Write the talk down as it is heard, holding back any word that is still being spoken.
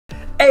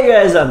Hey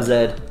guys, I'm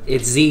Zed.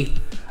 It's Z.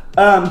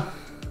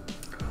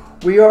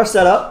 We are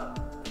set up.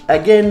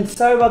 Again,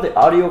 sorry about the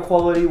audio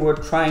quality. We're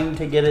trying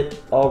to get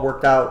it all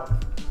worked out.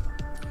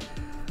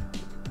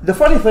 The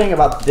funny thing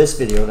about this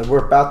video that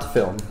we're about to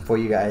film for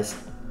you guys,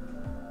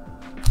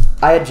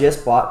 I had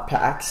just bought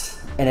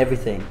packs and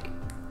everything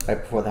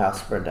right before the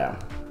house burned down.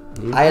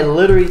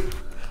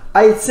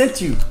 I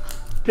sent you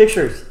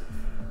pictures.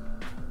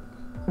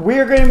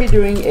 We're going to be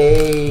doing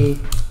a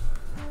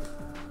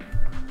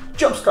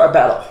Jumpstart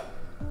battle.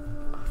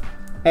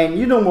 And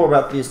you know more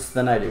about this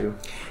than I do.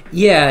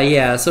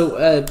 Yeah.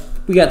 So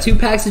we got 2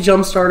 packs of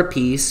Jumpstart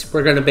apiece.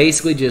 We're going to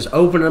basically just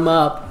open them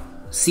up,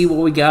 see what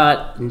we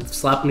got, and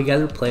slap them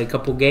together, play a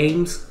couple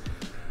games.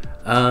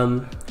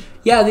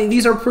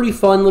 These are pretty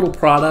fun little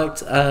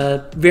product.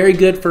 Very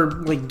good for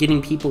like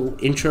getting people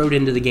introed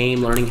into the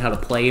game, learning how to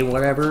play and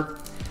whatever.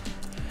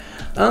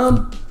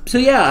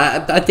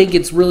 I think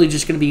it's really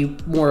just going to be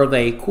more of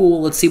a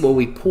cool, let's see what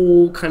we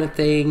pull kind of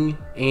thing,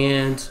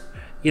 and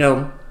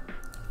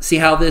see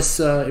how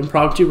this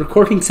impromptu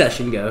recording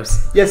session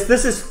goes. Yes,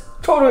 this is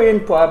totally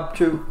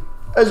impromptu.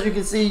 As you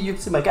can see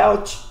my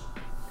couch.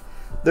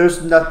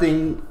 There's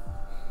nothing.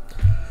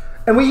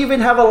 And we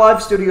even have a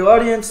live studio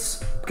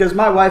audience because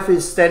my wife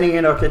is standing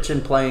in our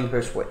kitchen playing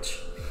her Switch.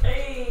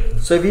 Hey.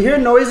 So if you hear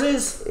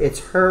noises, it's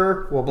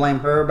her. We'll blame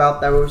her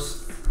about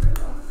those.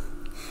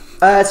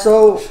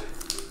 So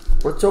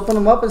let's open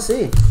them up and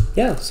see.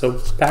 Yeah, so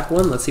pack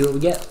 1, let's see what we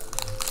get.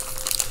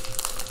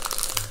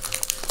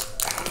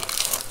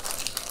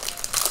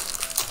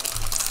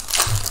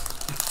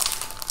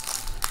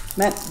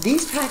 Man,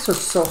 these packs are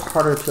so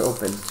harder to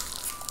open.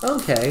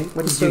 Okay.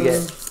 What did you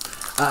get?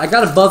 I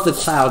got Above the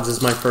Clouds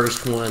as my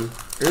first one.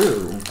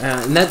 Ooh.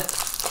 And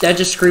that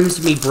just screams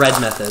to me bread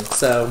method.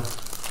 So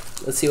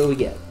let's see what we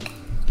get.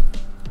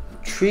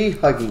 Tree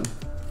Hugging.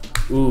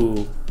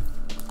 Ooh.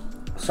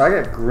 So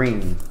I got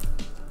green.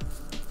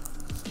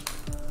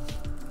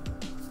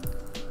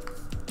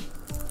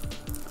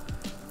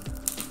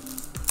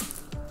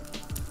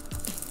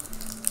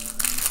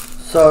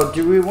 So,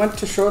 do we want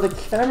to show the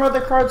camera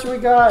the cards we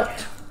got?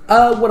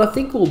 What I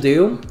think we'll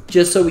do,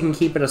 just so we can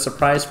keep it a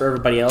surprise for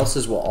everybody else,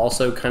 is we'll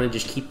also kind of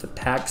just keep the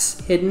packs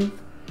hidden,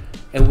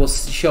 and we'll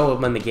show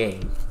them in the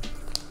game.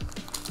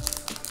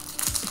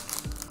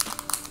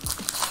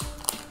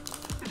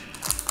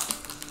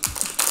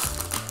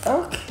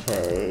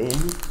 Okay.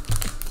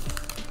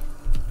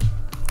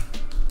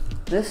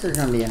 This is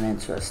going to be an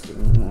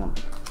interesting one.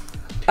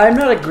 I'm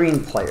not a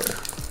green player.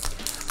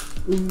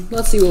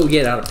 Let's see what we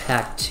get out of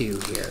pack 2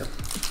 here.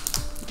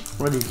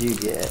 What did you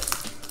get?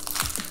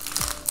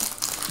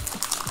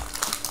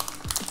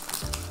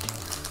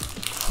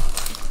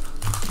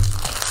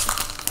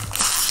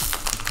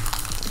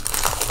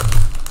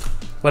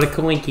 What a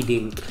coinky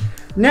dink.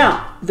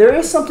 Now, there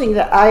is something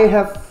that I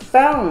have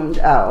found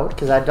out,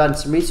 because I've done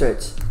some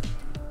research.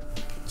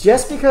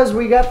 Just because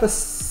we got the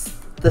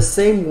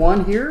same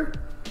one here,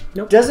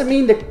 doesn't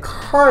mean the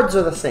cards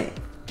are the same.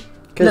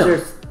 Because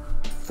there's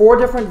 4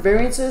 different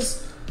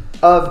variances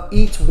of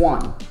each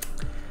one.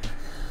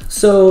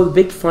 So the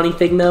big funny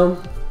thing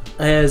though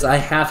is I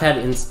have had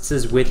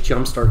instances with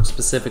Jumpstart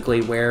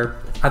specifically where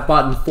I've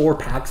bought 4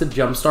 packs of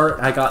Jumpstart.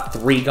 I got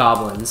 3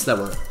 goblins that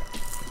were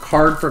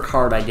card for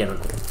card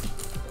identical.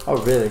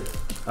 Oh really?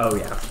 Oh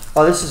yeah.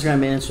 Oh, this is going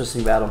to be an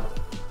interesting battle.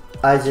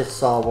 I just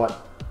saw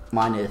what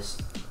mine is.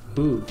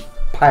 Ooh.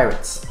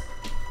 Pirates.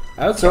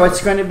 Okay. So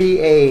it's going to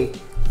be a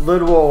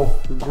little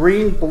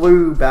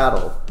green-blue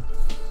battle.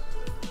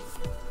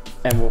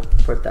 And we'll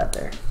put that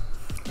there.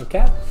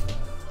 Okay.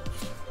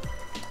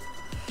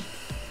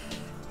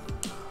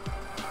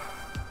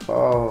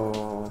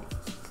 Oh.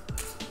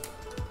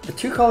 The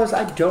 2 colors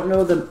I don't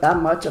know that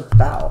much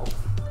about.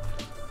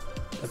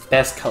 The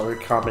best color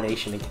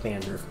combination in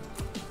Commander.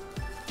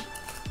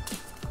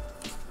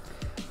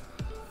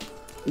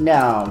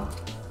 Now,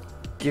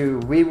 do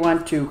we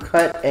want to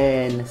cut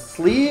and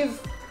sleeve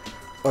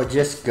or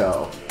just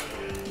go?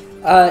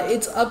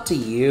 It's up to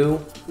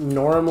you.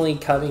 Normally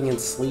cutting and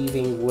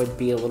sleeving would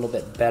be a little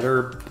bit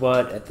better,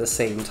 but at the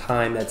same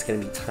time that's going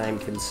to be time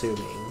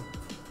consuming.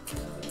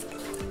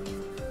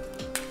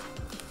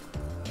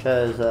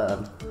 Because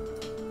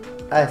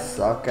I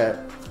suck at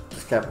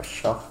just kind of a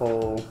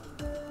shuffle.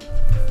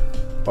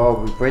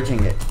 Oh, we're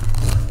bridging it.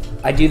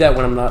 I do that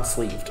when I'm not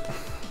sleeved.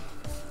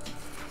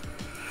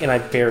 And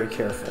I'm very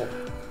careful.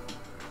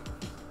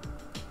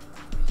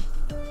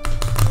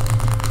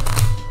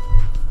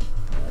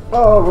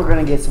 Oh, we're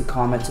going to get some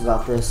comments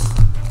about this.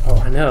 Oh,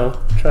 I know.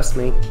 Trust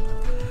me.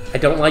 I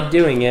don't like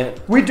doing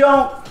it. We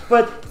don't,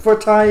 but for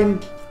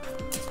time.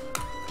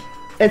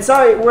 And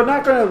sorry, we're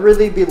not going to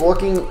really be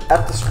looking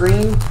at the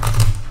screen.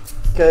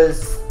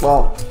 Because,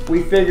 well,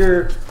 we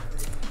figure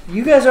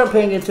you guys aren't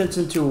paying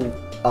attention to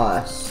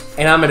us.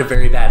 And I'm at a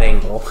very bad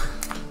angle.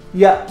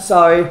 Yeah,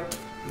 sorry.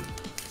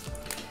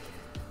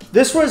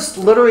 This was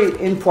literally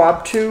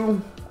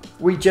impromptu.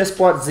 We just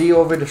brought Z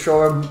over to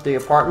show him the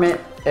apartment.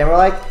 And we're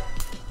like,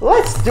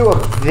 let's do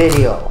a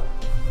video.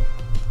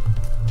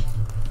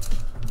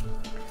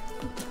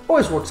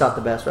 Always works out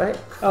the best, right?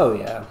 Oh,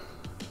 yeah.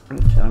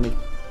 Okay, let me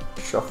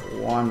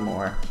shuffle one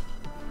more.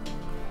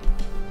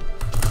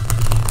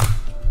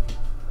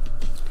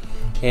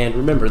 And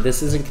remember,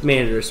 this isn't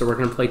Commander, so we're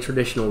going to play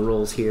traditional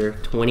rules here.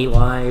 20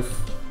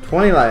 life.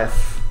 20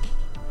 life.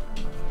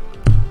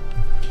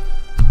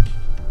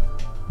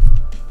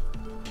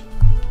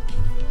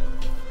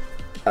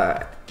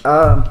 Alright.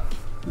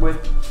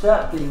 With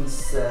that being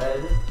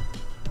said,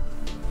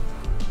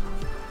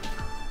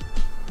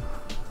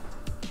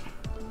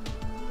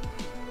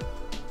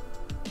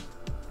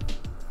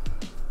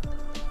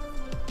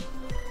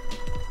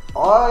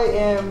 I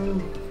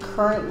am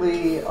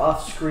currently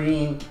off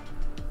screen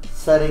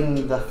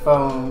setting the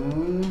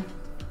phone.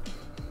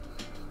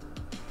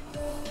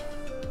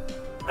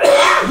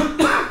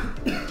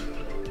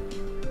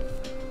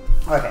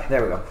 Okay,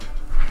 there we go.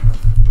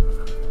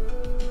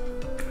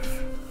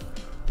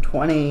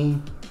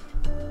 20.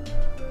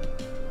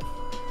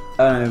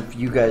 I don't know if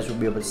you guys will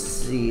be able to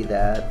see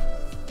that.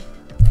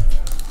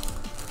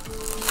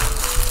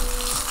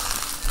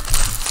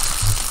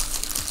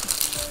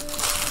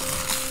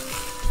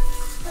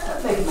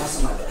 Make a mess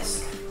of my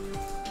desk.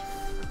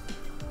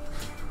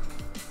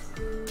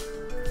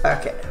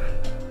 Okay.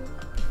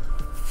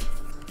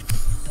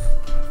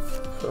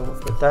 So we'll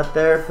put that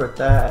there, put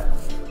that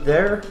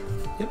there.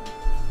 Yep.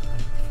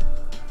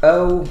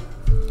 Oh.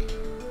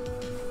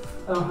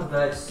 I don't have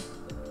dice.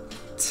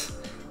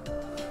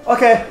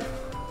 Okay.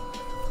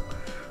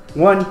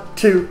 1,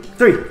 2,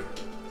 3.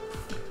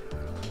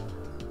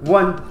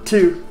 1,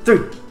 2, 3.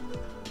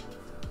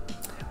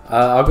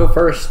 I'll go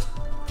first.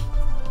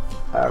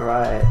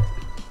 Alright.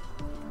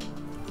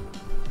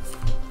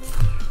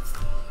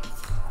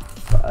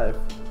 5.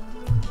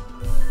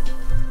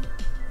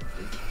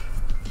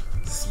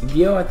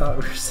 CBO, I thought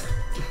we were saying.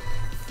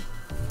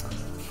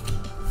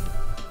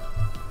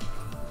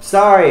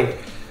 Sorry.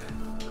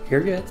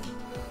 You're good.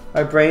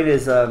 My brain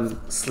is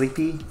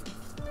sleepy.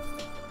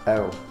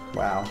 Oh,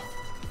 wow.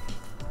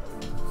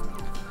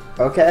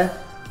 Okay.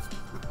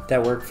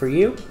 That work for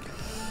you?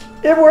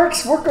 It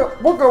works.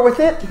 We'll go with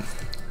it.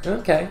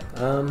 Okay.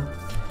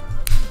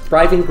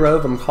 Thriving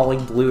Grove, I'm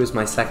calling blue as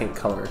my second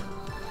color.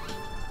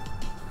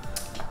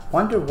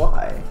 Wonder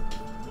why.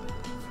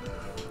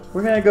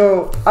 We're gonna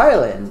go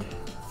island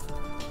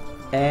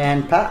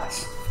and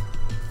pass.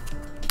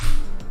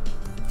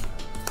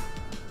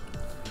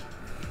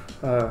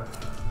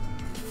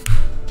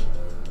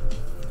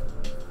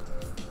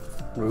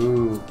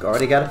 Ooh,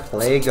 already got a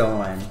play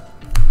going.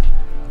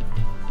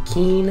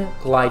 Keen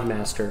Glide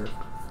Master.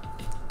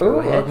 Go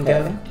ahead and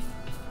go.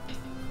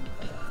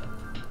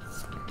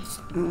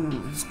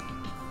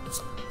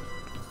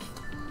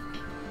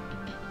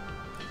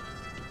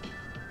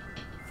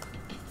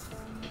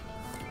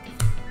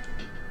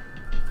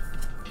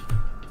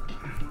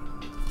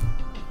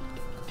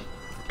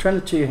 Turn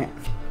it to your hand.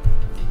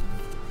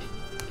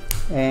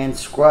 And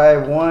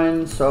scribe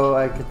 1 so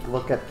I could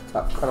look at the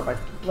top card of my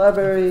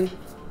library.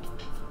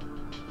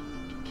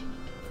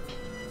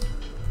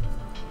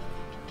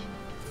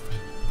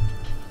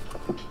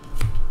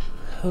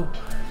 Oh.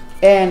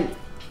 And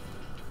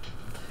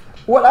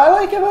what I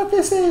like about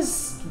this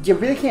is you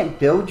really can't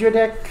build your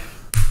deck.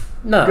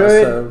 No,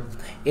 Good. So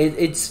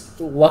it's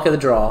luck of the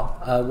draw.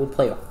 We'll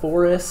play a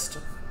forest,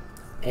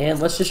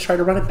 and let's just try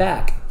to run it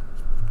back.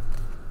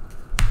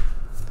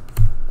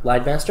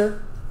 Glide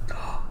Master.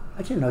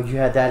 I didn't know you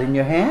had that in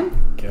your hand.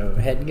 Go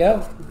ahead and go.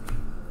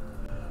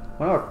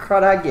 What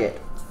card I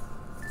get?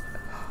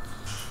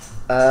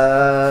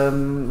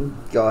 Go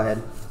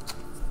ahead.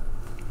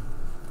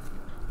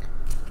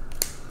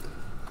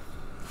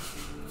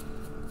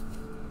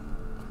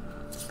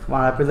 Come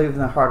on, I believe in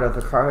the heart of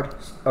the card.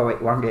 Oh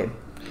wait, wrong game.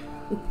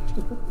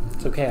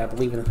 It's okay, I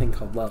believe in a thing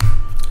called love.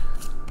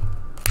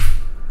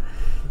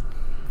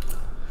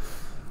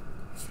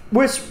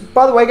 Which,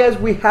 by the way, guys,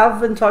 we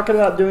have been talking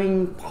about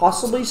doing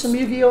possibly some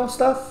Yu-Gi-Oh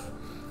stuff.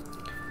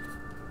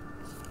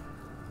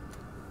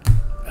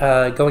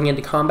 Going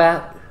into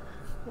combat.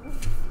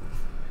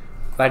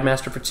 Glide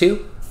Master for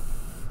 2.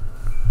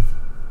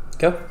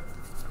 Go.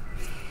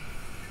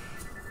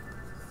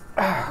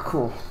 Ah,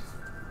 cool.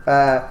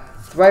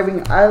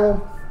 Thriving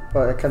Isle.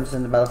 Oh, that comes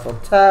in the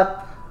battlefield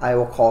tap. I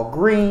will call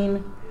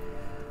green.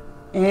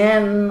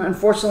 And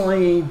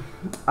unfortunately,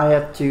 I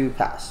have to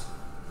pass.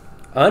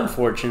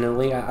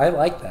 Unfortunately, I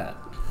like that.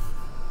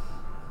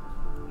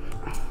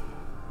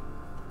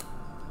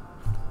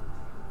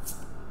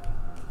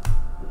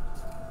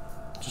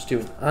 Just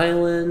do an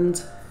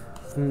island,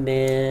 and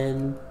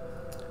then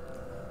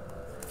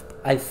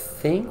I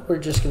think we're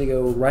just gonna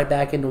go right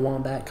back into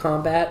wombat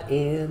combat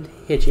and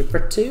hit you for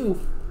 2.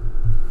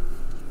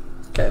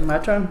 Okay, my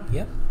turn.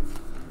 Yep.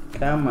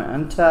 Okay, I'm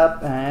gonna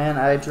untap and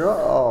I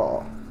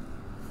draw.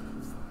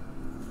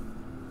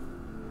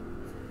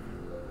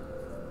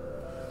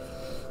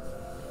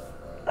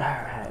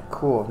 Alright,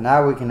 cool.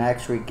 Now we can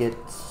actually get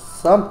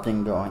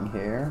something going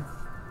here.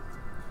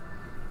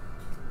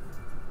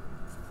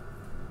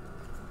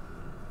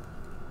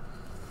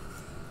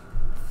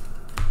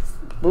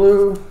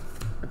 Blue,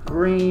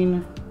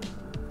 green,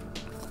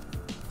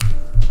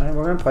 and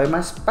we're gonna play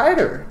my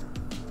spider.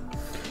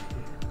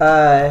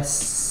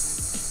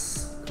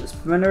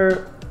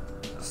 Spinner.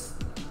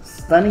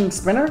 Stunning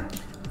spinner?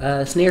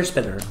 Snare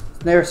spinner.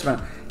 Snare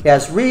spinner. He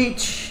has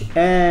reach,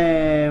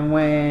 and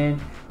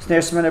when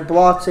snare spinner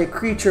blocks a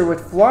creature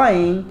with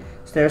flying,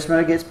 snare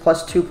spinner gets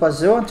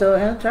 +2/+0 until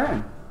end of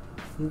turn.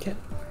 Okay.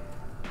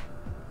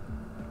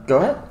 Go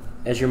ahead.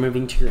 As you're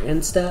moving to your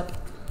end step,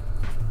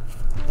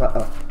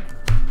 I'm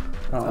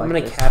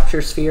going to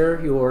capture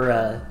sphere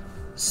your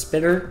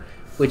spinner,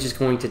 which is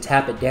going to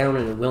tap it down,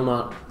 and it will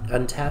not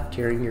untap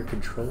during your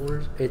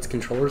its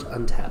controller's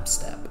untap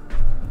step.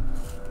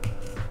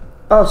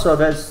 Oh, so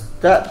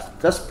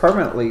that's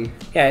permanently.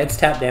 Yeah, it's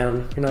tapped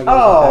down. You're not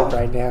going to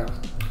right now.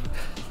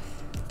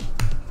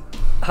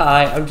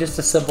 Hi, I'm just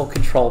a simple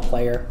control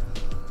player.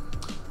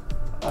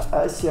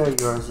 I see how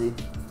you are, Z.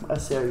 I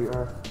see how you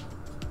are.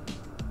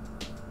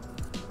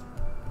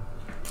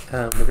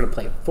 We're going to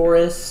play a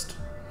forest,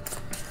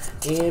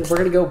 and we're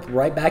going to go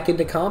right back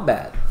into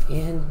combat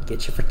and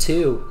get you for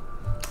 2.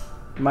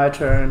 My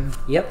turn.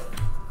 Yep.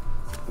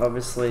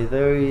 Obviously,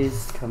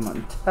 those come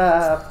on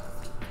top.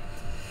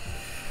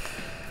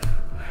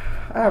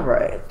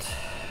 Alright.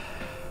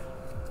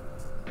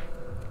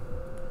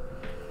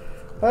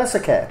 Well, that's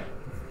okay.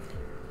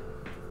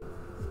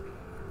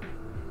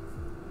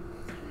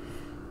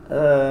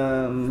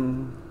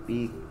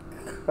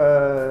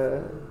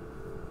 Because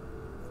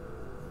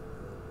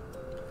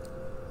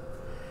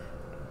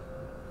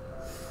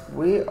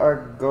we are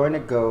going to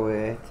go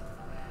with.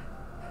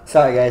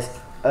 Sorry, guys.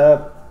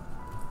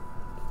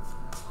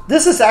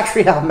 This is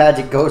actually how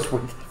Magic goes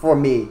for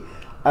me.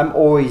 I'm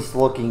always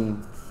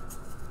looking.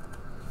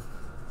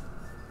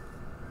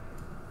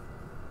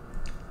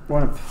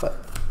 Want to put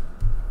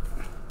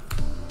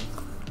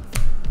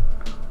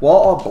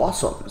Wall of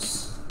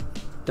Blossoms.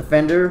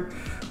 Defender,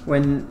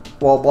 when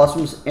Wall of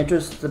Blossoms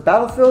enters the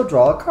battlefield,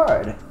 draw a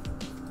card.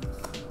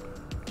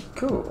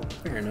 Cool.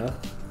 Fair enough.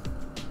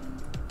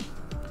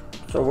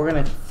 So we're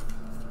gonna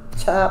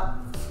tap,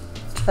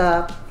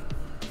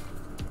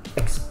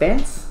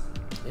 expanse,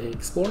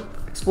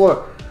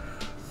 explore.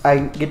 I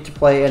get to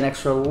play an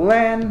extra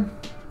land,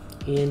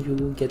 and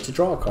you get to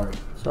draw a card.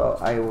 so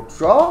I will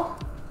draw.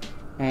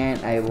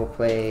 And I will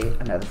play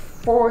another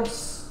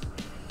force.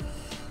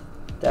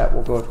 That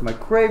will go to my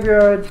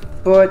graveyard,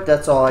 but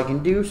that's all I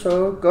can do,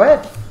 so go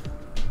ahead.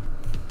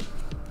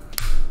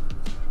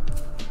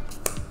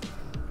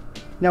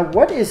 Now,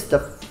 what is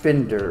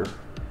Defender?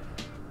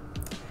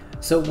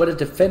 So what a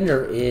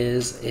Defender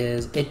is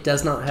it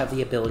does not have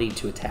the ability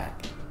to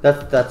attack.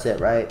 That's it,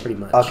 right? Pretty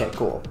much. Okay,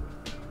 cool.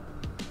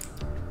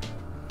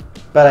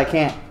 But I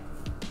can't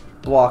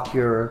block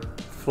your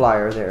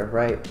flyer there,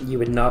 right? You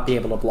would not be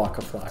able to block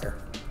a flyer.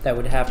 That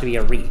would have to be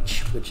a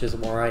reach, which is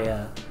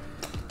why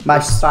my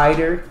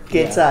spider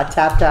gets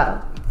tapped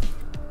out.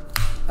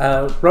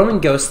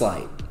 Roman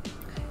Ghostlight.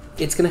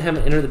 It's going to have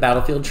an enter the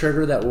battlefield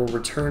trigger that will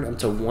return up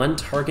to 1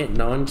 target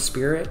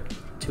non-spirit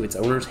to its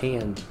owner's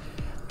hand.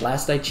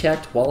 Last I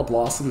checked, Wall of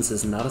Blossoms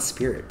is not a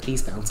spirit.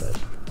 Please bounce it.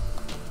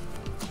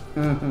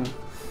 And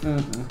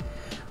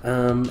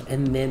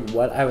then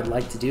what I would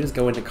like to do is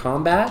go into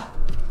combat.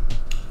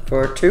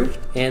 For 2.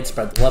 And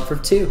spread the love for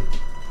 2.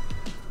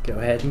 Go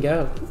ahead and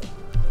go.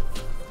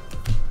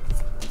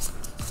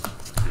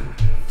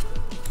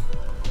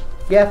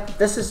 Yeah,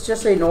 this is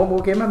just a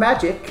normal game of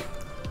Magic.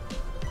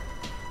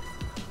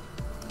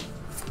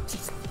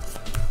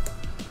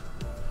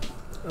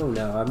 Oh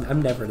no,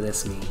 I'm never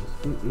this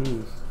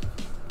mean.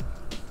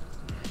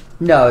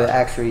 No,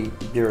 actually,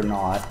 you're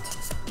not.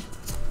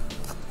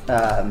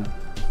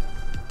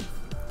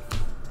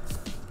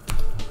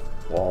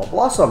 Wall of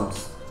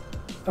Blossoms.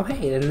 Oh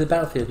hey, enter the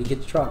battlefield, you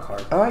get to draw a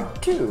card. Oh, I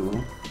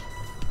do.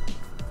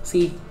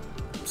 See?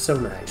 So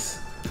nice.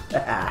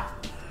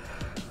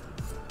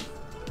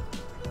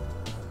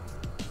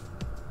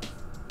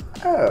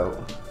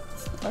 Oh.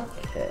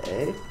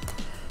 Okay.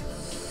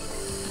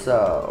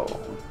 So.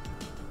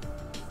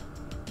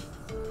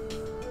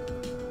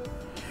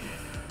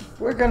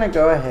 We're gonna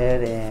go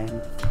ahead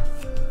and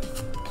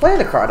play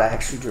the card I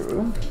actually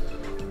drew.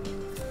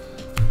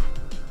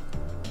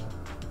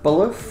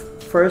 Below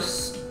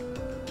first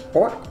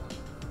oak.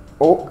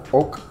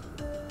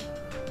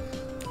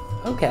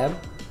 Okay,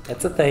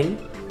 that's a thing.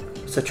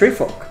 It's a tree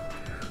folk.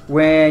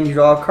 When you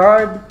draw a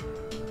card,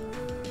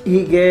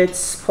 he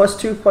gets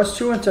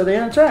 +2/+2 until the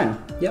end of turn.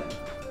 Yep.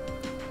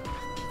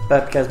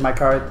 But because my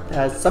card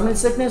has Summoning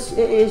Sickness,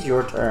 it is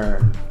your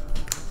turn.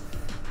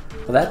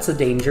 Well, that's a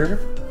danger.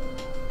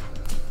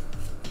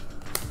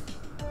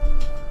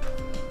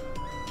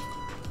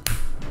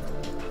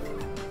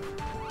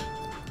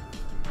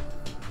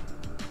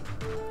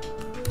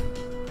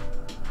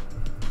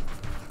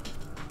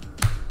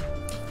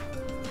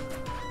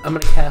 I'm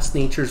going to cast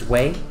Nature's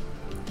Way.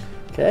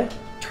 Okay.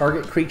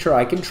 Target creature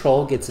I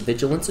control gets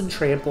Vigilance and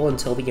Trample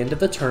until the end of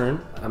the turn.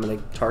 I'm going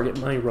to target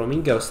my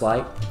Roaming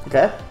Ghostlight.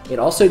 Okay. It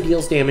also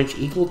deals damage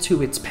equal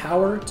to its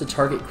power to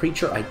target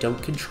creature I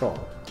don't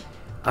control.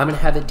 I'm going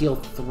to have it deal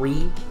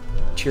 3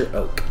 to your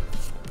Oak.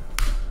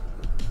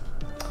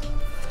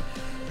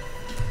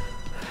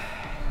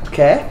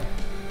 Okay.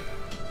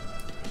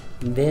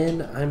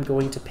 Then I'm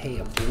going to pay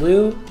a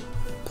blue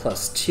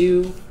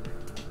 +2,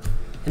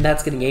 and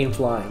that's going to gain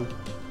flying.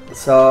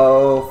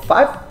 So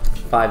 5.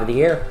 5 in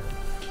the air.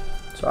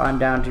 So I'm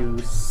down to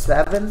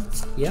 7.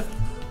 Yep.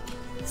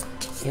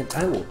 And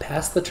I will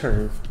pass the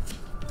turn.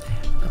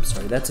 I'm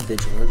sorry, that's a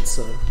vigilance,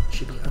 so it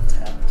should be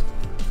untapped.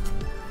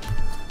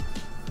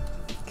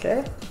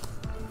 Okay.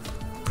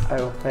 I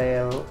will play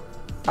an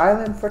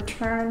island for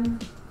turn.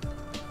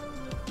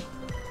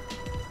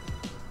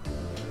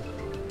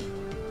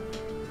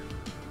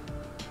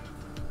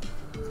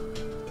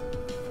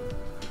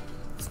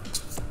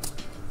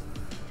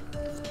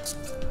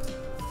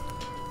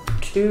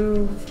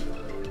 Two,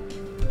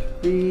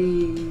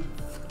 3,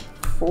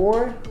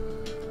 4.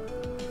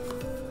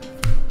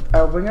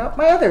 I'll bring out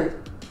my other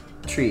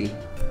tree.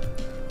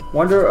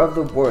 Wonder of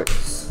the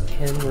Woods.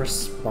 In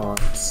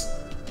response,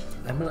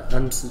 I'm going to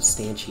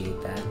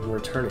unsubstantiate that and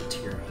return it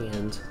to your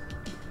hand.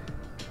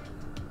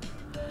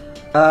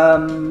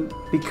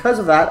 Because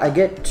of that, I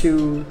get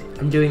to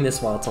I'm doing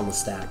this while it's on the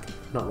stack.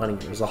 I'm not letting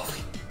it resolve.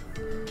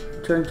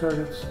 turn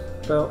targets.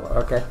 So,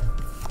 okay.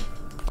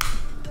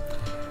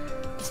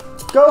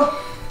 Go!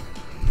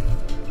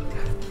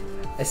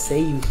 I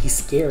say he's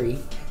scary.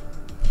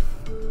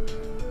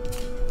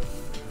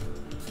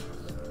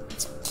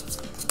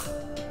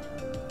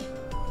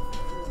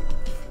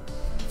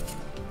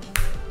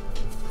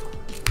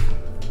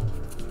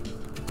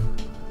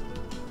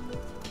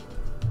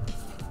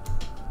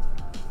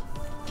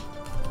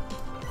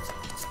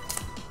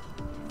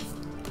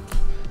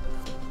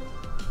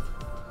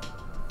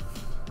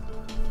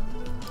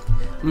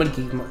 I'm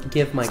going to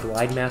give my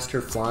Glide Master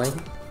flying.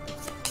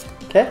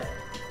 Okay.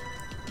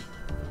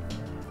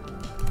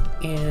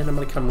 And I'm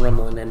going to come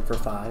rumbling in for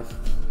 5.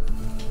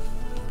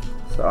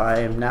 So I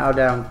am now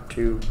down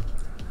to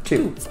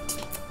 2.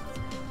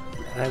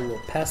 I will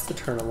pass the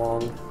turn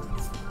along.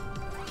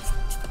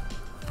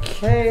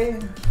 Okay.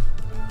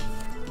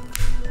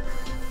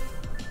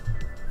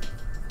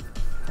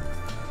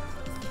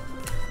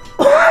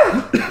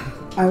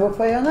 I will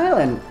play an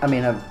island. I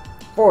mean, a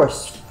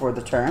forest for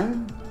the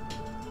turn.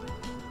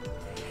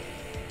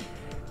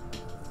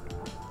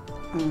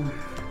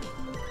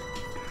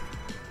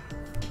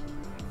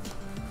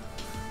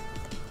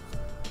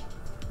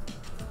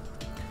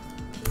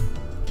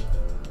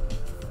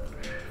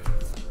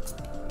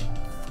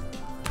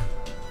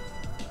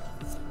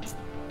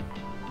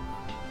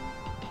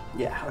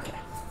 Yeah, okay.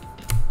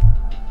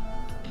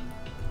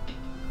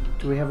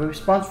 Do we have a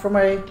response for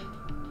my...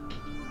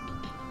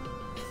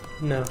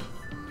 No.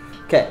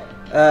 Okay.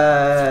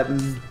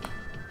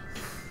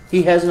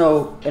 He has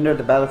no enter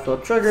the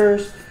battlefield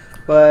triggers,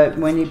 but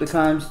when he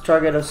becomes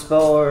target of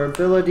spell or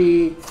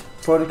ability,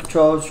 opponent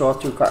controls, draw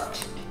 2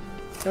 cards.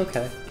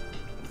 Okay.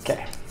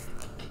 Okay.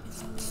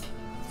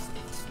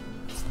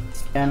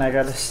 And I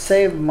gotta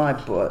save my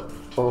book.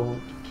 Oh.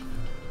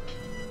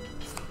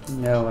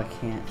 No, I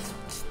can't.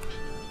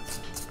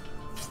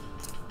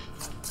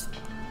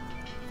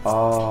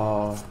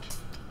 Oh.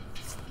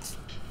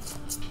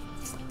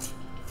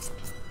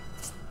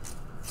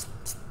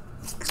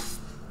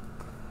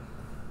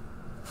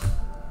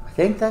 I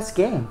think that's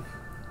game.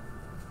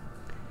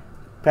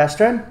 Pass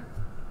turn?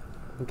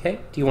 Okay.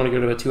 Do you want to go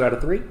to a 2 out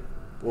of 3?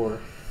 Or...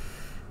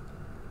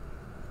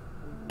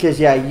 Because,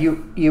 yeah,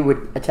 you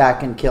would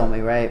attack and kill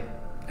me, right?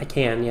 I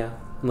can, yeah.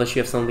 Unless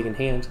you have something in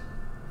hand.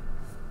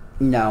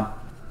 No.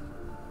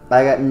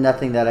 I got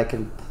nothing that I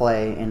can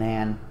play in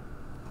hand.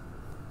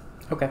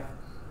 Okay.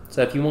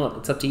 So if you want,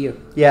 it's up to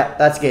you. Yeah,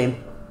 that's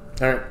game.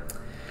 Alright.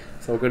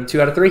 So we'll go to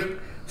 2 out of 3.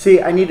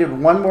 See, I needed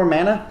 1 more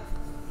mana.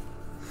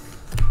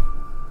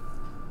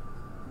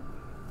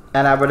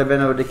 And I would have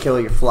been able to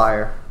kill your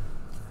flyer.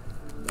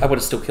 I would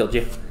have still killed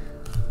you.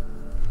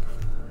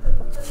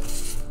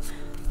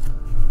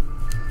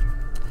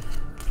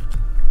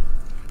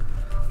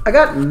 I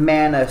got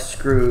mana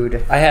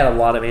screwed. I had a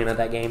lot of mana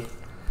that game.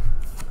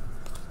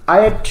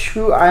 I had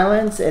 2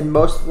 islands and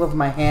most of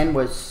my hand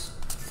was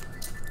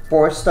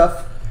forest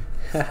stuff.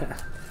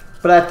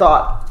 But I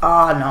thought,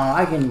 oh no,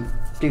 I can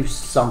do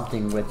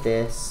something with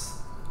this.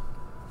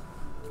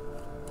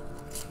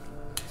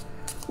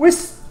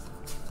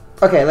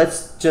 Okay,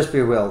 let's just be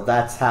real.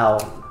 That's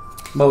how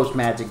most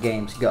Magic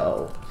games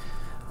go.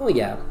 Well,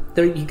 yeah.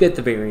 There, you get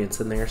the variance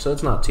in there, so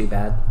it's not too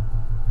bad.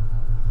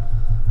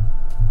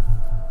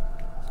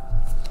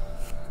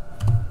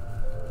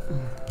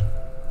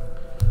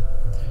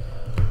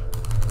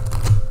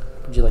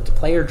 Would you like to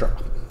play or draw?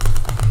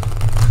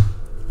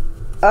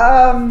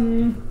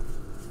 I'm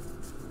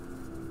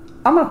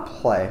gonna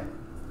play.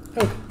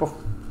 Okay.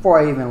 Before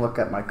I even look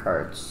at my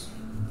cards.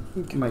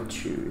 You might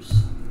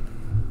choose.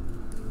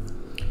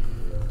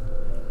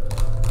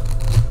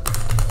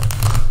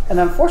 And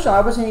unfortunately,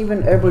 I wasn't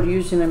even able to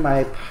use it in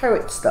my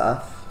pirate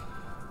stuff.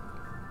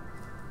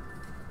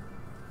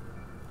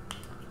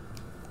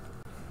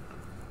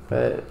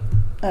 But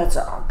that's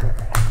all good.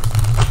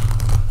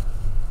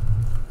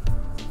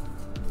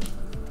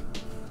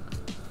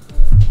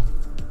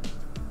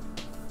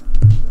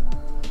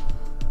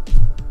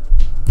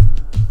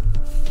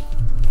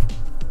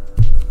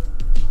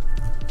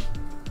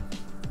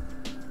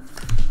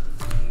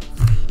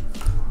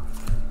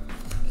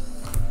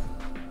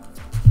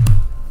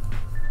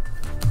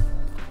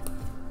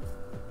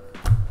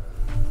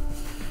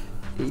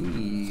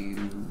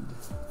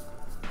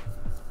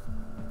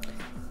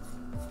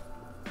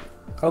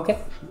 Okay,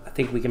 I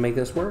think we can make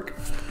this work.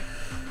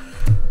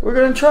 We're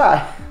gonna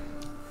try.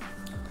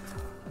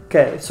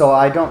 Okay, so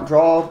I don't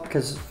draw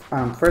because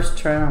first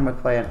turn I'm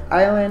gonna play an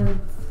island,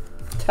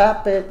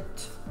 tap it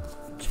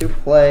to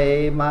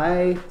play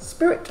my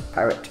spirit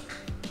pirate.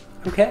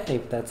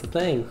 Okay, that's the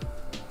thing.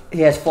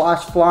 He has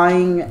flash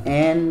flying,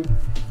 and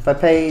if I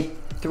pay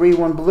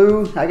 3/1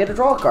 blue, I get to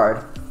draw a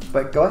card.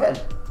 But go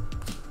ahead.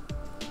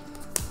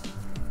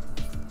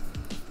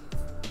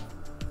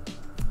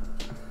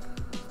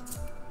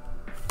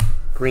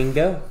 Green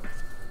go.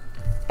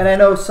 And I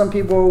know some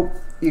people,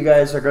 you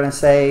guys are gonna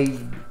say,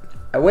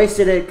 I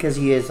wasted it because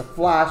he is a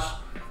flash.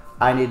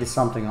 I needed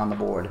something on the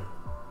board.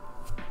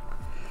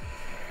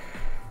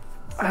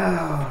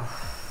 Oh.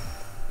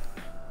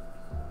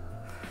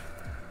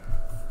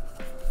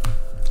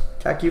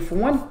 Attack you for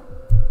 1.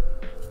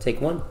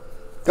 Take 1.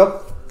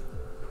 Go.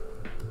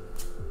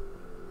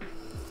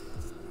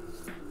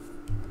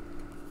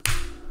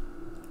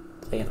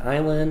 Play an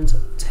island,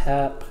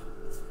 tap,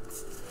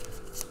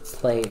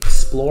 play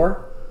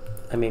explore.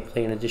 I may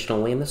play an additional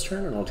land this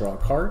turn and I'll draw a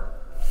card.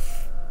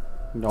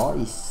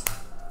 Nice.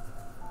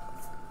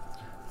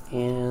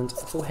 And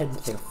I'll go ahead and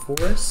play a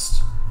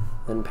forest,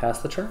 then pass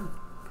the turn.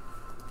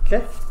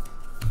 Okay.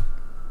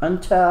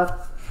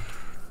 Untap,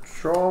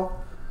 draw.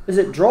 Is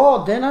it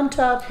draw then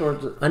untap, or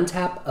is it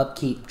Untap,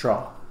 upkeep,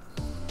 draw.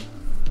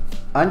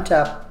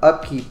 untap,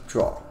 upkeep,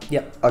 draw?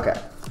 Yep. Okay.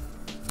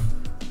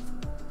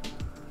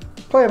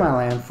 Play my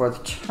land for the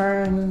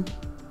turn.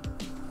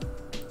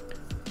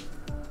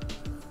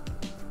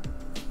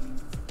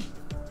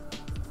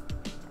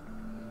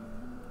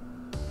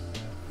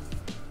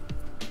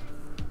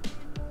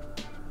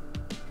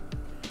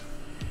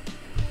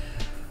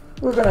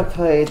 We're gonna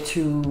play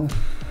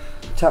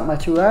tap my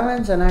 2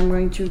 islands, and I'm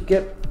going to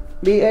get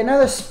me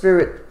another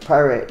spirit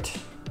pirate.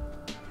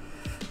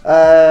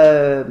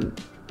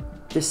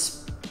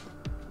 This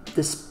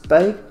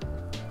spike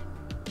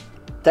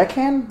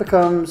deckhand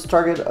becomes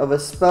target of a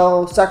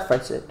spell.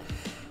 Sacrifice it.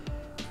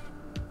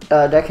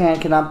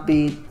 Deckhand cannot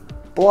be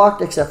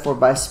blocked except for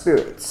by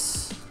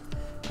spirits.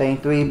 Paying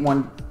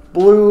 3/1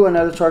 blue.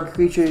 Another target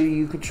creature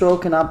you control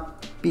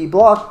cannot be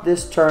blocked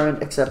this turn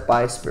except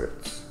by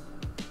spirits.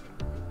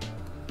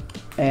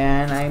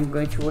 And I'm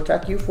going to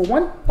attack you for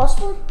 1,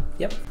 possibly?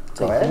 Yep.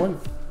 Go Take ahead. 1.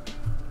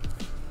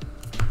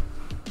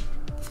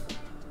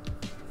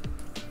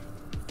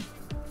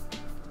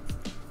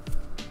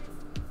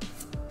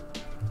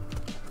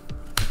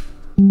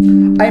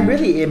 I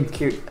really am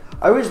curious.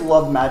 I always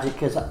love Magic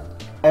because I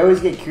always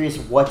get curious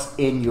what's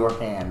in your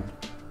hand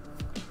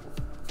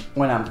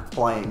when I'm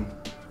playing.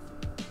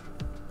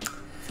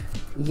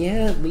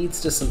 Yeah, it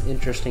leads to some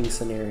interesting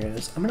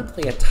scenarios. I'm going to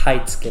play a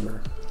Tide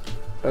Skimmer.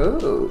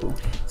 Oh.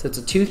 So it's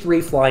a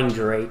 2/3 flying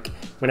Drake.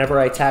 Whenever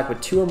I attack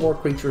with 2 or more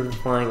creatures with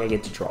flying, I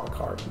get to draw a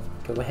card.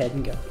 Go ahead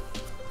and go.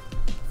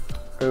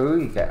 Oh,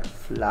 you got a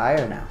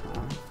flyer now,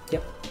 huh?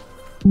 Yep.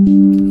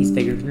 He's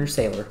bigger than your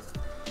sailor.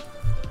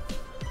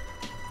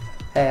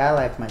 Hey, I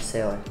like my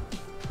sailor.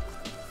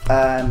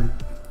 I'm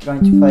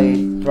going to play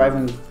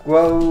Thriving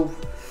Grove.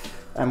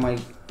 I'm like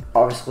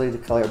obviously the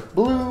color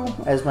blue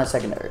as my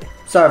secondary.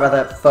 Sorry about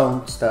that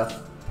phone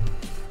stuff.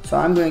 So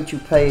I'm going to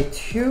play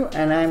 2,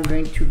 and I'm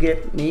going to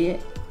get me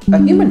a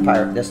human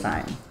pirate this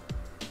time.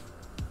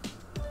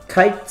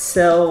 Kite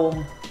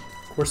Sail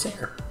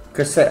Corsair.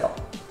 Cassell.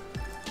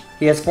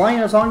 He has flying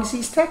as long as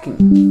he's attacking.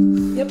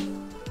 Yep.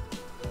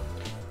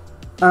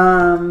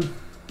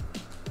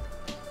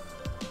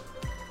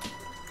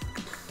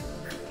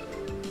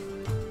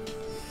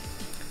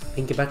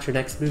 Think about your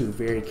next move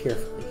very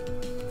carefully.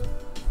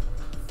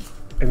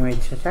 I'm going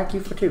to attack you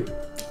for 2.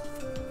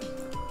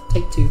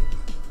 Take 2.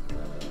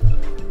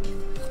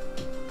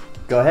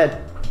 Go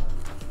ahead.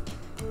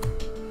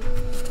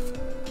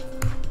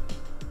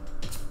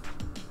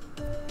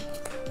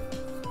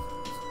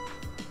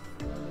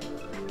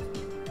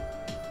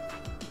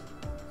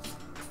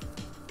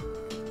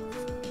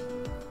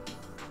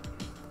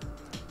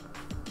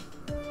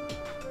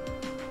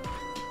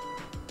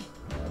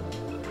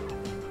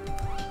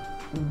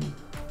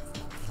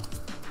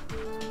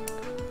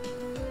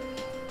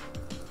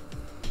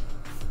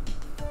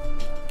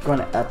 Going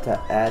to have to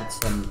add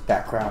some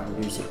background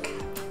music.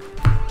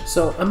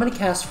 So I'm going to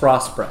cast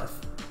Frost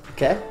Breath,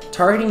 Okay.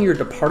 targeting your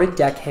departed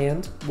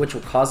deckhand, which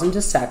will cause him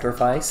to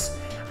sacrifice,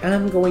 and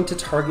I'm going to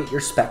target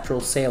your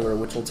Spectral Sailor,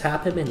 which will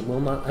tap him and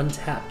will not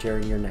untap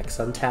during your next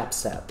untap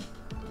step.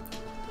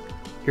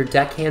 Your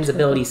deckhand's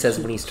ability says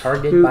when he's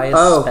targeted by a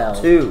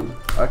spell, 2.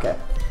 Okay.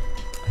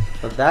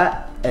 So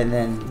that, and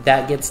then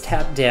that gets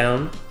tapped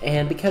down,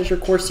 and because your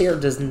Corsair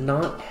does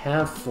not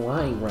have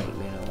flying right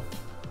now,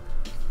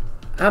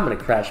 I'm going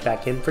to crash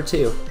back in for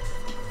 2.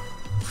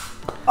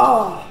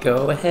 oh.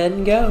 Go ahead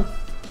and go.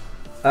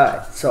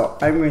 Alright, so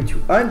I'm going to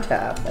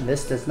untap, and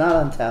this does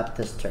not untap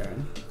this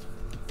turn.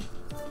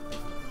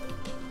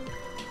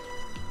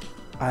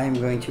 I'm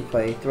going to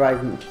play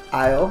Thriving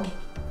Isle,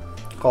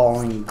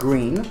 calling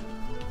green.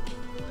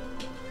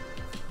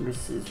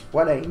 This is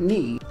what I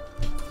need.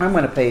 I'm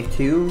going to pay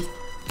 2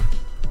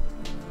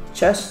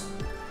 chest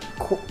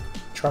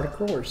Chart a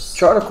course.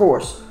 Chart a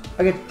course.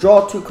 I get to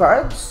draw 2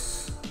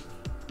 cards.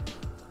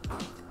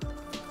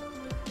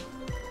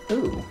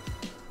 Ooh.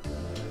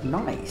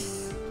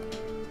 Nice.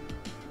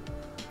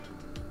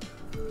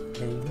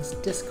 And you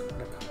must discard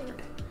a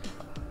card.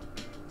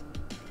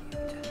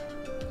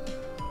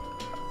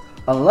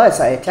 Unless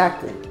I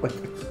attacked it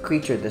with a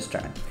creature this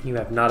turn. You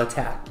have not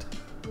attacked.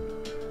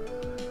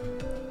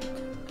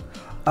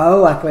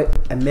 Oh, I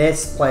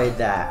misplayed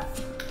that.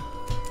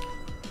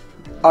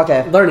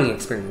 Okay. Learning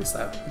experience,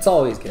 though. It's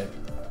always good.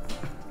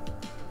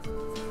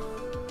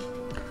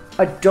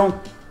 I don't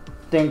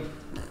think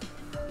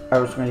I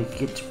was going to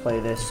get to play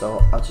this,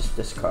 so I'll just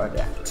discard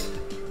that.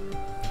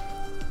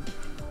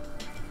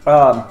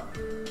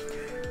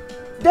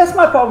 That's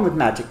my problem with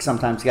Magic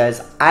sometimes,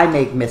 guys. I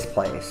make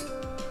misplays.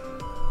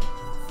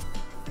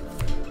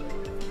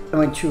 I'm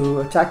going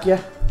to attack you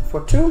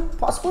for 2,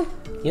 possibly.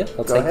 Yep,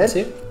 I'll Go take ahead.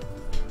 the 2.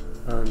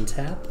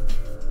 Untap.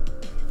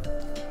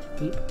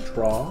 Keep.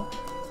 Draw.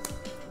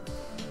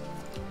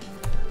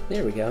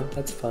 There we go.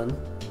 That's fun.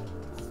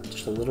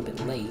 Just a little bit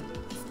late.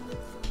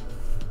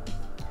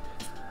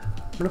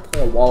 I'm going to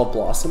play a Wall of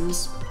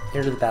Blossoms.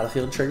 Enter the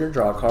battlefield, trigger,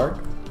 draw a card.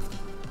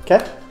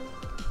 Okay.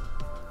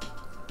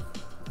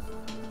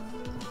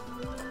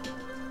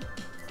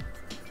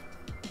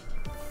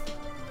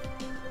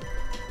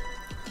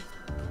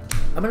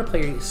 I'm going to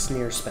play a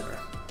Snare Spinner.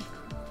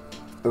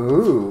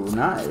 Ooh,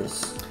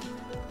 nice.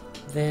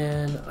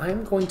 Then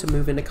I'm going to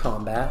move into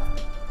combat.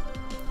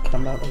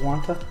 Come out with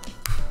Wanta.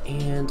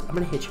 And I'm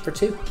going to hit you for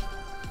 2.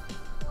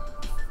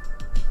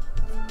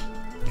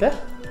 Okay.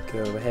 Go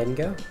ahead and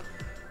go.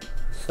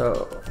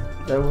 So,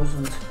 that was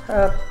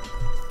untap.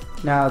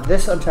 Now,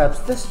 this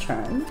untaps this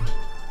turn.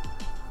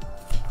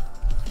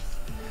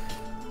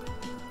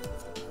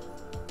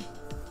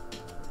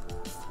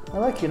 I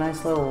like your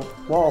nice little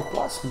wall of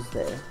blossoms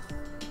there.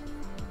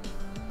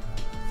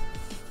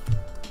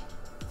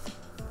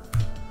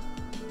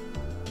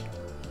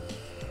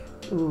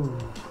 Ooh,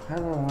 how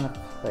do I want to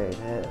play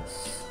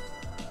this?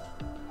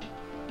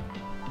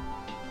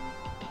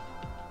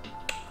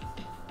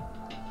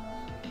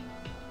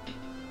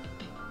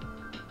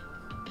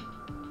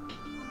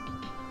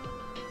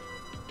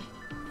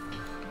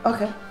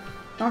 Okay,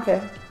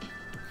 okay.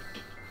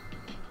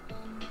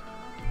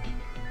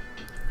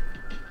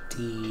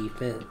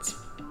 Defense.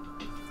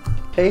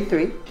 Pay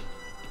 3.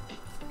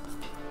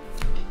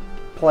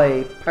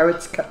 Play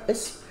Pirate's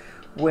Cutlass.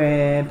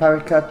 When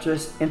Pirate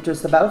Cutlass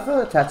enters the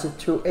battlefield, attach it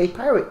to a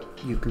pirate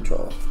you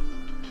control.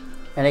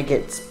 And it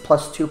gets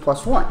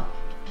 +2/+1.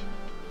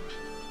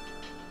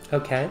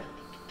 Okay.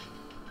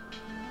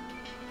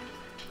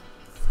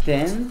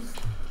 Then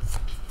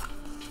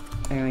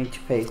I'm going to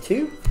pay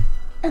 2.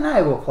 And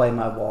I will play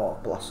my Wall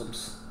of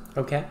Blossoms.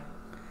 Okay.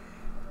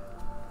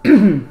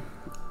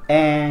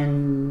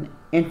 And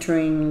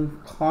entering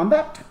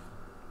combat.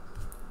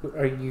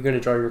 Are you going to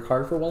draw your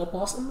card for Wall of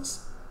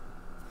Blossoms?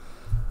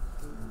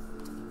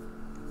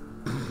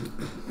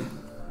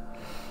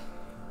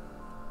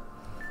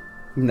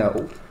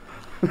 No.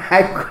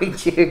 I'm going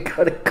to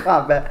go to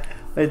combat.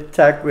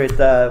 Attack with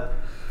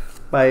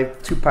my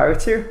 2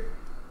 pirates here.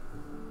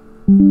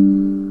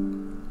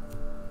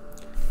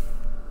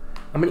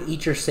 I'm going to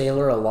eat your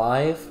sailor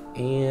alive,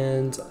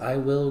 and I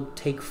will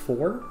take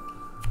 4.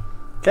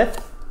 Okay.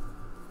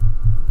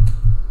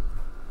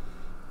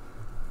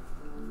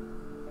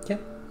 Okay.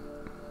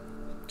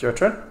 It's your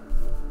turn.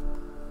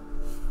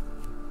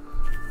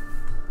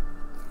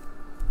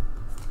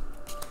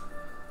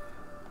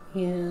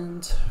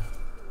 And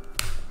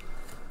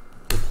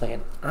we'll play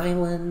an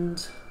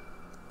island.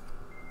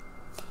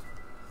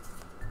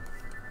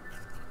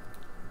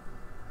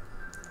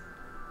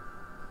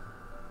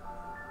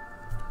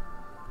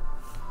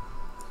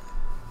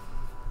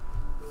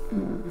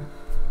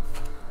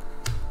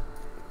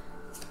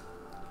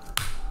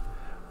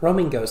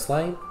 Roaming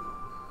Ghostlight.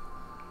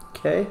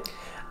 Okay.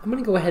 I'm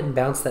going to go ahead and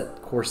bounce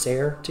that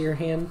Corsair to your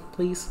hand,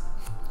 please.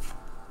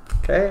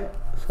 Okay.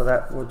 So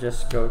that will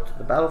just go to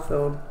the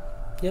battlefield.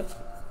 Yep.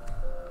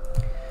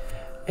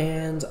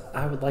 And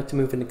I would like to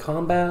move into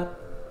combat.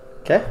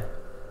 Okay.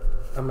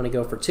 I'm going to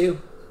go for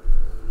 2.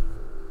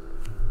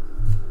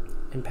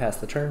 And pass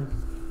the turn.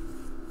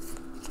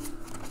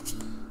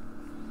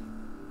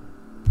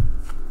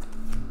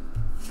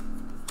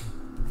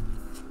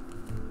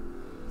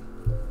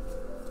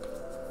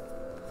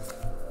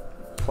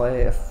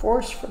 Play a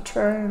force for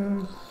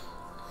turn.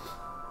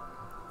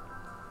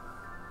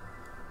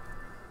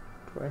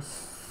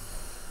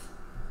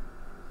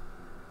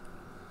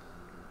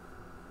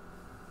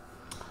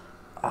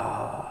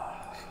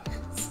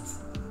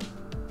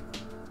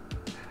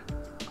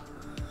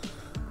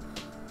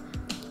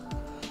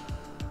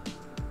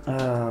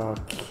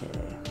 Okay.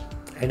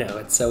 I know,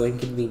 it's so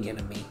inconvenient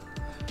of me.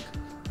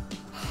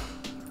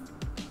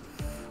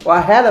 Well,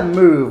 I had a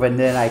move and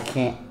then I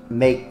can't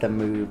make the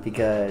move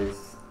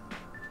because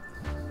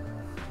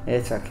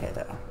it's okay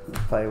though.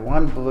 Play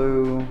 1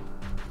 blue,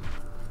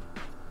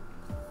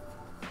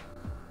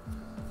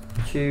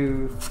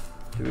 2,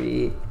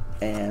 3,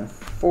 and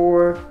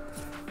 4.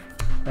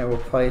 And we'll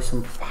play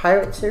some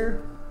pirates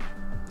here.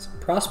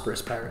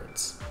 Prosperous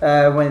Pirates.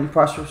 When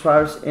Prosperous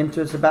Pirates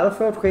enters the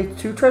battlefield, create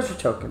 2 treasure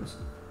tokens.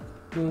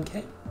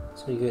 Okay.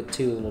 So you get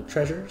 2 little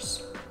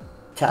treasures.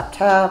 Tap,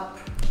 tap.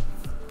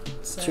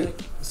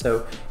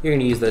 So you're going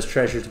to use those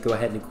treasures to go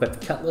ahead and equip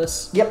the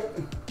Cutlass. Yep.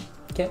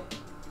 Okay.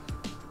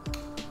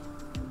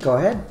 Go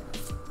ahead.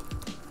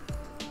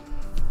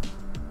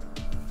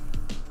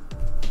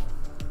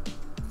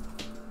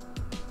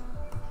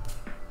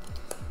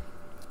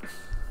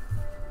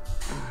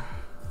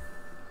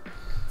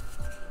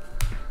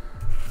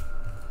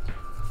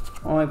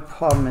 Only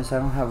problem is I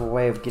don't have a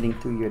way of getting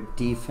through your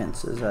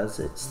defenses as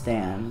it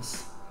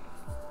stands.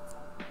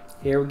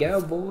 Here we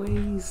go,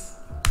 boys.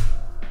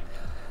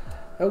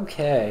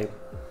 Okay.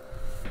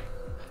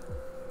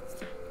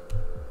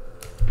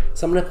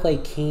 So I'm going to play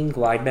Keen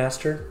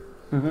Glidemaster.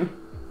 Mm-hmm.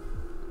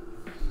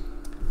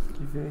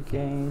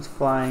 Gains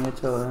flying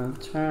until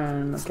end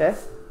turn. Okay.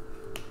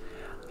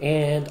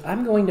 And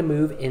I'm going to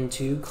move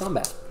into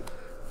combat.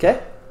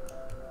 Okay.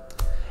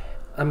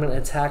 I'm going to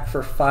attack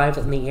for 5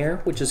 in the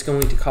air, which is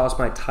going to cause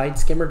my Tide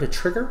Skimmer to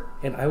trigger,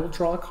 and I will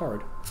draw a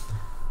card.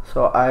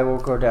 So I will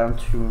go down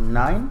to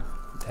 9.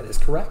 That is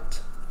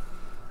correct.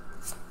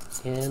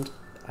 And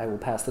I will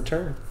pass the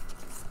turn.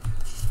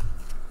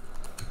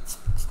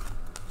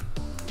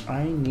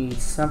 I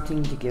need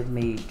something to give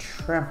me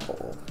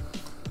trample.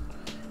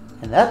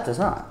 And that does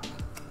not.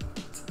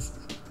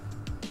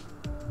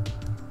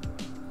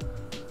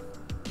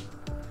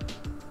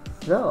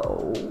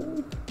 Though,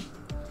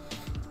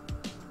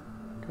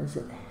 does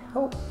it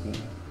help me?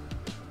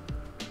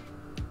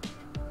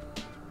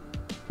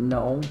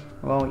 No.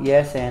 Well,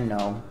 yes and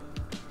no.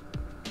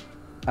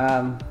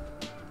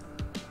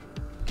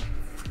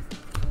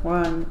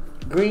 1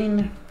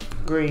 green,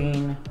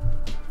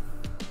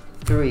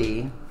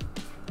 3.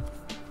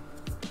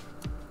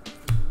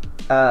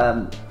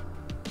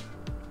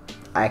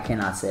 I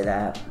cannot say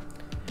that.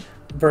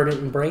 Verdant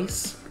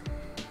Embrace.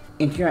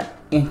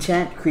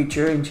 Enchant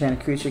creature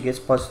gets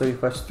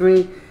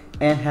 +3/+3,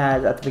 and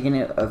has at the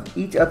beginning of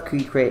each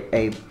upkeep create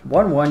a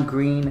 1/1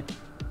 green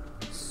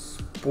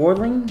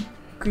Sporling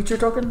creature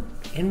token.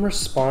 In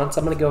response,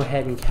 I'm going to go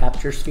ahead and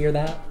Capture Sphere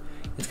that.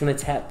 It's going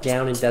to tap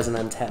down and doesn't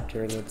untap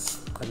during its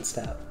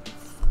unstep.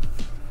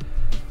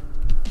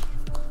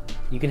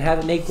 You can have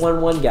it make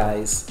 1/1,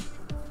 guys.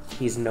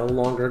 He's no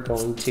longer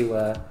going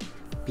to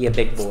be a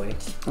big boy.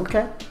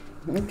 Okay.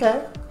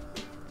 Okay.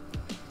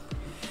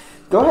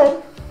 Go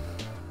ahead.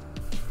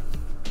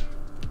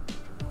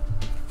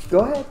 Go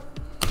ahead.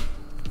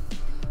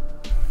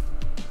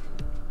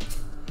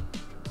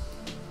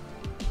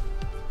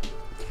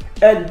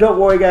 And don't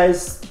worry,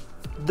 guys.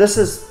 This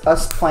is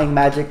us playing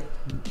Magic.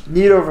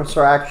 Neither of us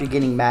are actually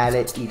getting mad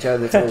at each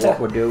other for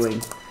what we're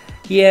doing.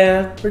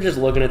 Yeah, we're just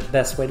looking at the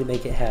best way to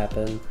make it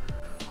happen.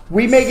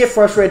 We may get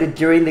frustrated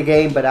during the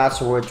game, but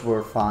afterwards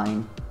we're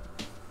fine.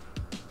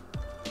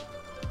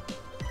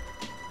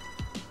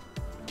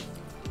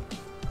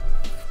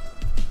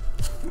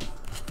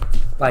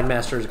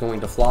 Glidemaster is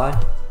going to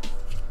fly.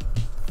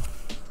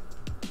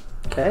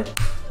 Okay.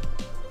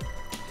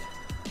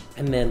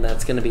 And then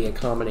that's going to be a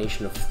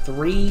combination of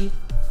 3,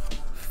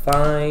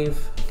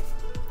 5,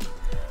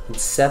 and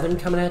 7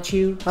 coming at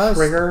you.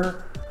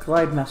 Trigger.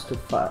 Glidemaster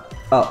fly.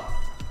 Oh.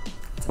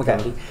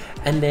 Okay.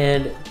 And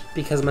then,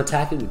 because I'm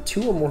attacking with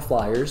 2 or more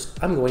flyers,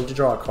 I'm going to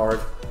draw a card.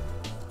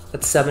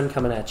 That's 7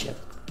 coming at you.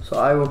 So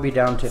I will be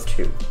down to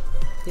 2.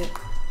 Yep.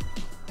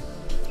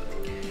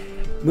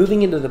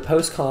 Moving into the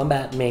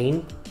post-combat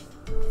main,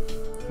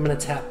 I'm going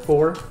to tap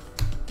 4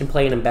 and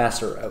play an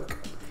Ambassador Oak.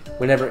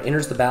 Whenever it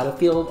enters the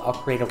battlefield, I'll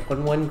create a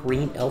 1/1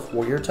 green elf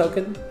warrior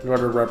token. In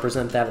order to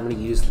represent that, I'm going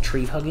to use the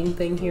tree hugging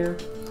thing here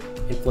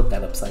and flip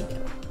that upside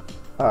down.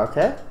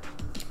 Okay.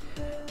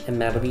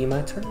 And that'll be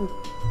my turn.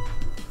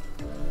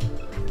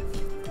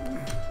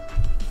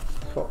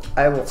 So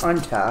I will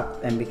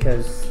untap, and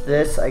because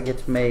this I get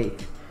to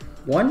make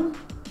 1.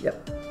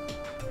 Yep.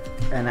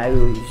 And I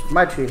will use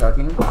my tree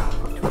hugging to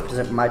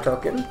represent my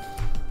token.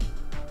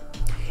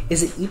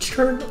 Is it each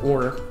turn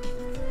or?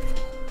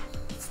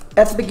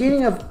 At the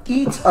beginning of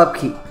each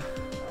upkeep.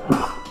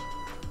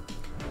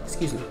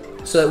 Excuse me.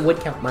 So it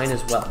would count mine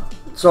as well.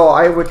 So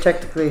I would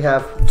technically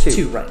have 2.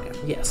 2 right now,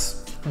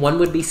 yes. 1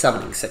 would be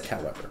summoning sick,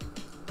 however.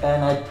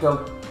 And I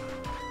don't...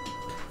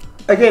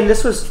 Again,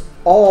 this was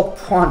all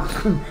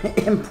impromptu.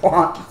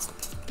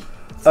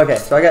 Okay,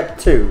 so I got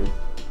 2.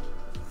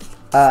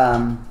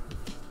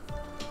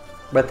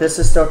 But this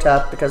is still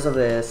tapped because of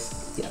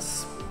this.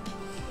 Yes.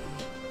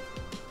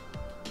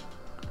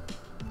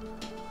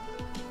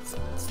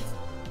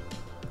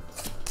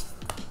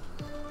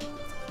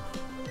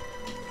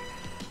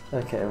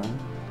 Okay.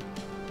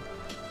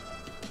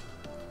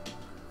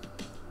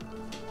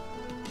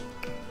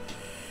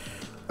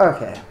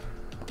 Okay.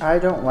 I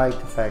don't like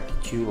the fact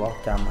that you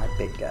locked down my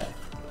big guy.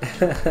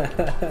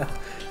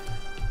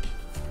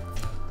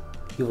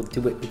 You will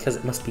do it because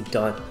it must be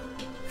done.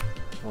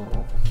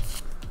 Oh.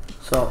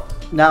 So,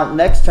 now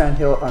next turn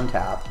he'll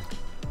untap.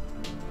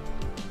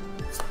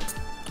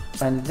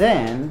 And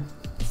then...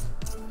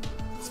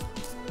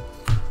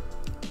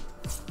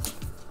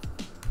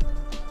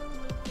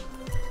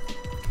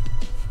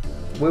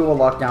 we will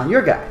lock down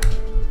your guy.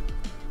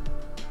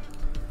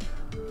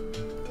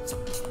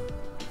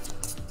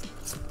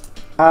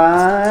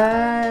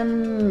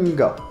 And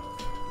go.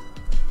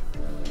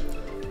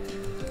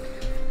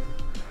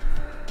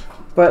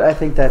 But I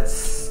think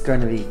that's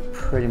going to be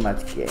pretty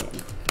much game.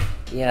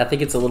 Yeah, I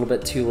think it's a little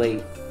bit too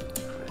late.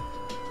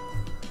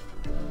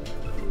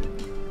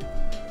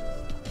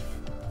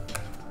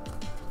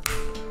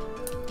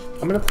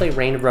 I'm going to play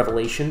Reign of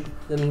Revelation.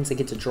 That means I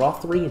get to draw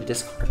 3 and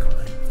discard a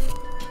card.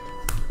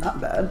 Not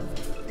bad.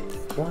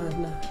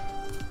 1,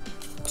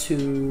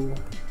 2,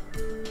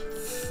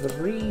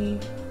 3.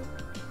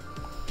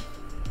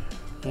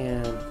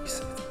 And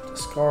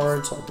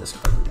discard, so I'll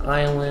discard an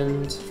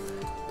island.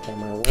 Play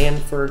my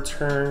land for a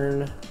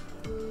turn.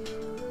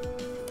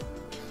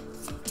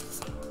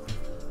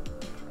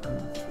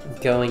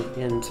 Going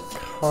into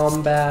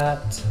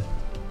combat.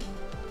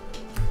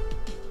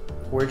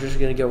 We're just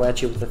gonna go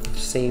at you with the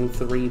same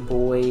 3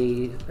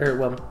 boys.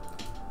 I'm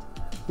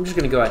just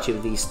gonna go at you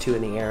with these 2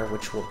 in the air,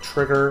 which will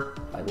trigger.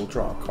 I will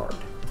draw a card.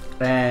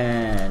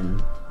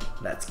 And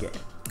that's game.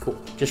 Cool.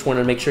 Just wanted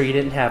to make sure you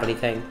didn't have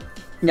anything.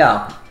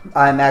 No,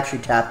 I'm actually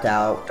tapped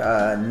out.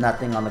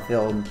 Nothing on the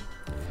field.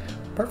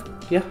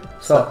 Perfect. Yeah.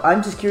 So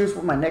I'm just curious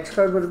what my next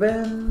card would have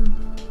been.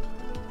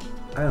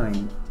 I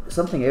mean,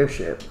 something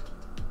airship.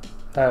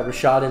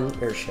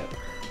 Rashadan Airship.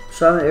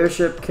 Rashadan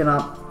Airship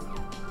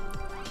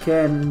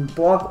can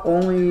block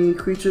only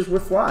creatures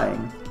with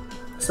flying.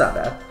 It's not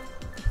bad.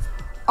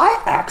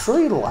 I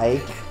actually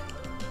like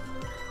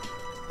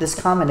this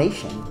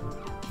combination.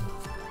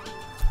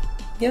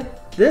 Yeah.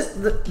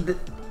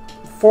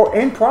 For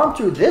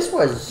impromptu, this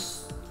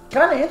was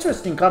kind of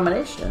interesting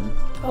combination.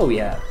 Oh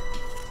yeah.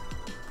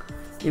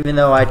 Even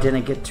though I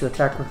didn't get to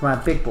attack with my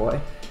big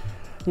boy.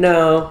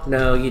 No,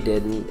 you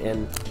didn't.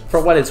 And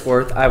for what it's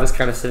worth, I was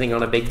kind of sitting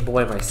on a big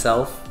boy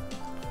myself.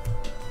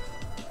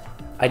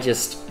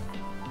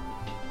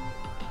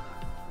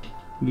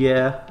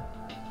 Yeah.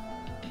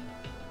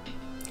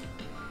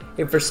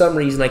 And for some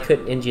reason, I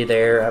couldn't end you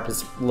there. I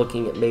was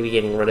looking at maybe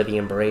getting rid of the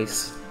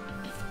embrace.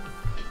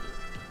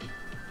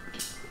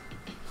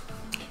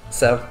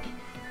 So.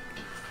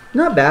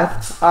 Not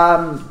bad.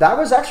 That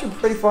was actually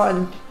pretty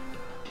fun.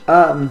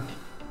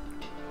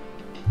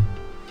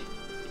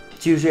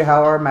 It's usually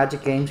how our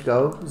Magic games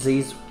go.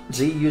 Z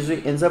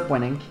usually ends up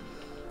winning.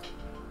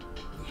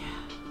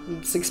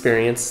 It's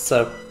experience,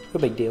 so no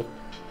big deal.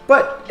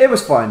 But it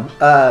was fun.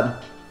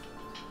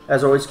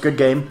 As always, good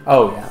game.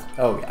 Oh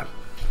yeah.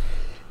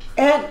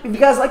 And if you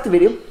guys like the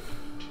video,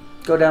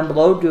 go down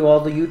below, do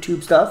all the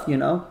YouTube stuff, you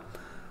know.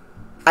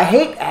 I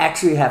hate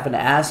actually having to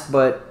ask,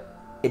 but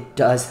it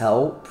does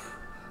help.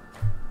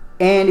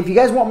 And if you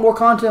guys want more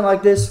content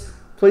like this,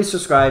 please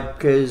subscribe,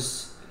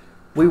 because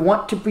we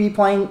want to be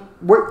playing.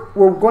 We're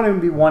going to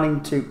be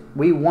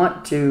we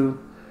want to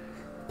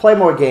play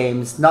more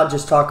games, not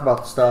just talk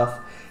about the stuff,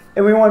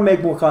 and we want to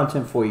make more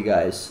content for you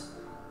guys.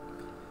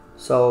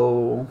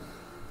 So,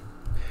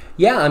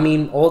 yeah, I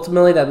mean,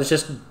 ultimately that was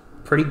just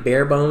pretty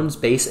bare bones,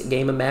 basic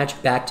game of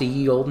Magic back to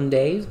ye olden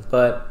days.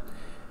 But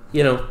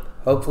you know,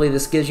 hopefully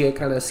this gives you a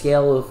kind of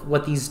scale of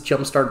what these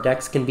jumpstart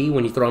decks can be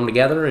when you throw them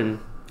together and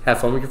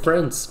have fun with your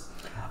friends.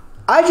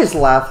 I just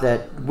laughed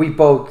that we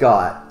both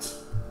got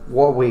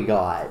what we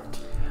got.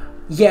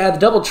 Yeah, the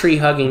double tree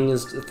hugging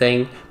is the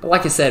thing. But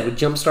like I said, with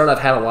Jumpstart, I've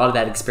had a lot of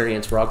that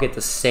experience where I'll get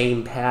the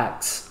same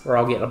packs, or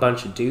I'll get a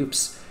bunch of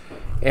dupes.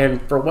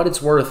 And for what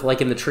it's worth,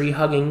 like in the tree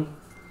hugging,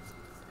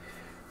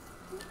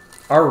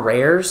 our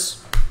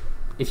rares,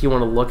 if you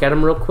want to look at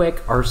them real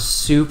quick, are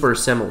super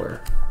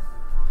similar.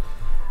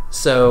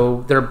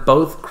 So they're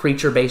both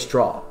creature-based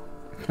draw.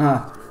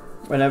 Huh.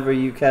 Whenever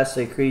you cast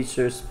a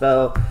creature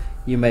spell,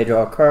 you may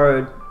draw a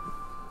card.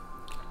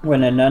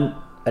 When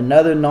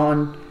another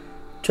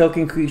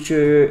non-token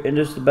creature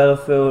enters the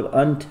battlefield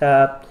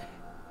untapped,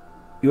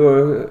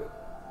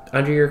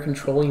 under your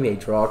control, you may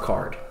draw a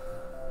card.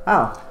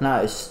 Oh,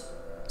 nice.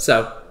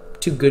 So,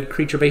 2 good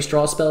creature-based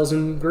draw spells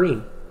in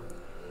green.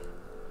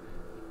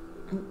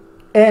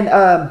 And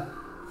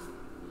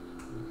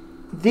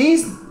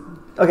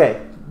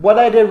okay, what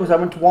I did was I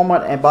went to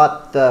Walmart and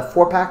bought the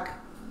 4-pack.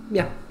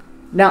 Yeah.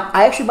 Now,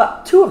 I actually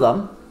bought 2 of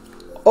them,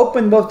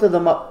 opened both of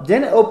them up,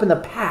 didn't open the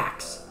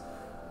packs,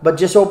 but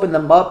just opened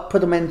them up,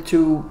 put them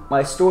into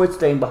my storage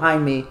thing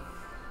behind me.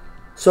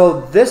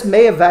 So this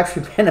may have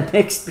actually been a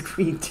mix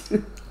between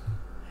 2.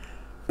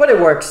 But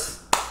it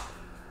works.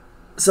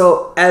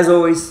 So, as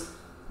always,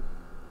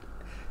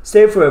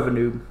 stay forever,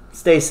 noob.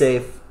 Stay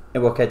safe,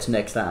 and we'll catch you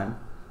next time.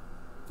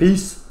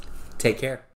 Peace. Take care.